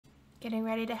Getting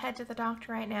ready to head to the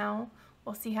doctor right now.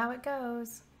 We'll see how it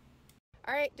goes.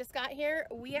 All right, just got here.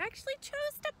 We actually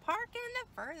chose to park in the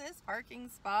furthest parking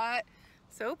spot.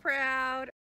 So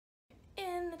proud.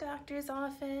 In the doctor's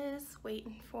office,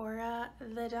 waiting for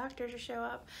the doctor to show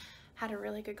up. Had a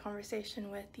really good conversation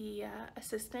with the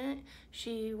assistant.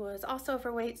 She was also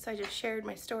overweight, so I just shared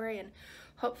my story, and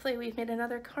hopefully we've made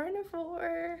another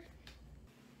carnivore.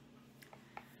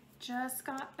 Just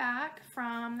got back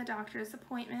from the doctor's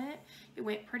appointment. It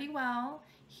went pretty well.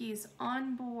 He's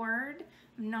on board.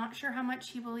 I'm not sure how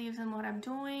much he believes in what I'm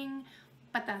doing,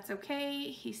 but that's okay.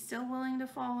 He's still willing to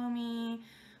follow me.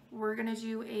 We're gonna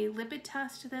do a lipid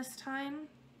test this time,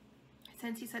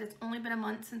 since he said it's only been a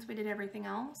month since we did everything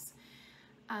else.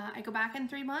 I go back in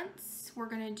 3 months. We're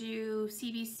gonna do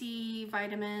CBC,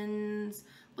 vitamins,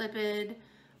 lipid.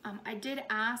 I did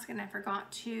ask, and I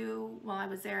forgot to while I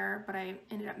was there, but I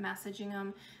ended up messaging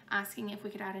him asking if we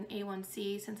could add an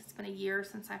A1C since it's been a year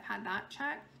since I've had that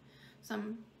checked. So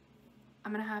I'm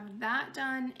gonna have that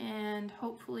done and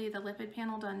hopefully the lipid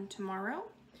panel done tomorrow.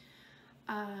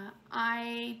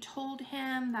 I told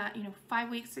him that, 5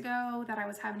 weeks ago that I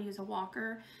was having to use a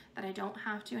walker, that I don't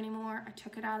have to anymore. I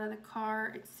took it out of the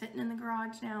car. It's sitting in the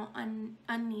garage now,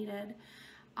 unneeded.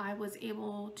 I was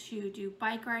able to do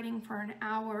bike riding for an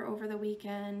hour over the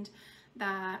weekend,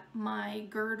 that my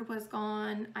GERD was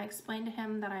gone. I explained to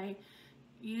him that I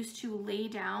used to lay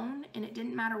down and it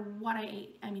didn't matter what I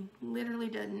ate. I mean, literally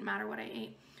didn't matter what I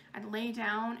ate. I'd lay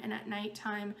down and at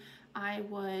nighttime I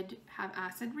would have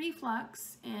acid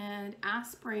reflux and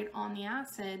aspirate on the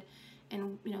acid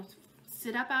and,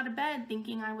 sit up out of bed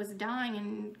thinking I was dying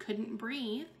and couldn't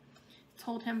breathe.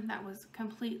 Told him that was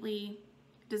completely,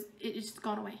 it just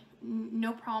gone away.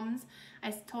 No problems.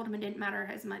 I told him it didn't matter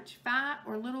as much fat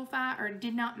or little fat, or it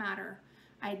did not matter.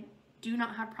 I do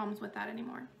not have problems with that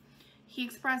anymore. He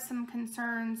expressed some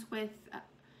concerns with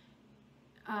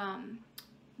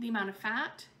the amount of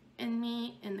fat in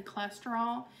me and the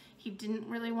cholesterol. He didn't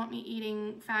really want me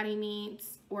eating fatty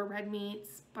meats or red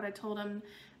meats, but I told him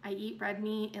I eat red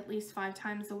meat at least 5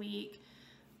 times a week,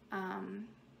 and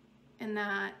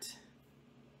that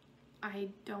I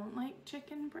don't like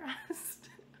chicken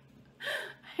breast.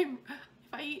 If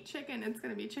I eat chicken, it's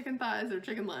gonna be chicken thighs or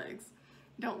chicken legs.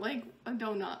 Do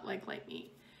not like light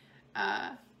meat.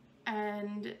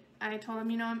 And I told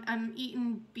him, I'm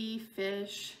eating beef,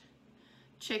 fish,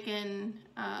 chicken,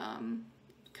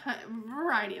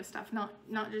 variety of stuff,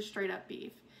 not just straight up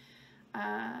beef.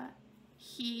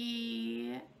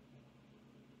 He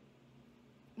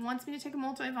wants me to take a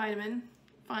multivitamin,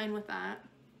 fine with that.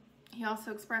 He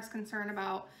also expressed concern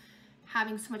about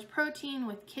having so much protein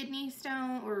with kidney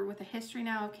stone, or with a history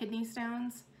now of kidney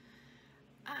stones.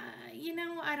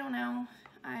 I don't know.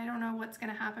 I don't know what's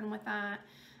gonna happen with that.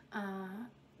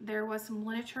 There was some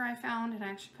literature I found, and I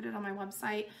actually put it on my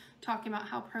website, talking about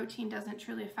how protein doesn't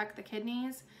truly affect the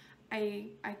kidneys.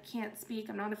 I can't speak,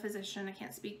 I'm not a physician, I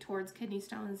can't speak towards kidney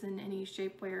stones in any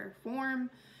shape, way, or form,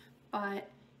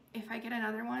 but if I get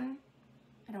another one,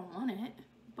 I don't want it,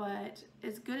 but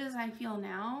as good as I feel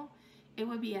now, it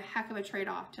would be a heck of a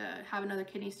trade-off to have another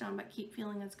kidney stone but keep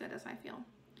feeling as good as I feel.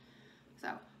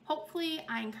 So hopefully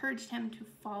I encouraged him to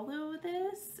follow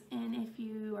this, and if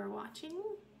you are watching,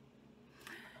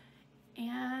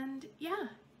 and yeah,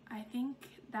 I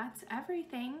think that's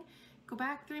everything. Go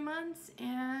back 3 months,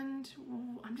 and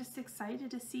I'm just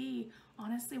excited to see,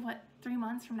 honestly, what 3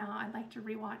 months from now, I'd like to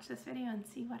rewatch this video and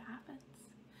see what happens.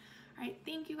 All right,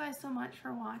 thank you guys so much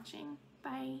for watching.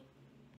 Bye.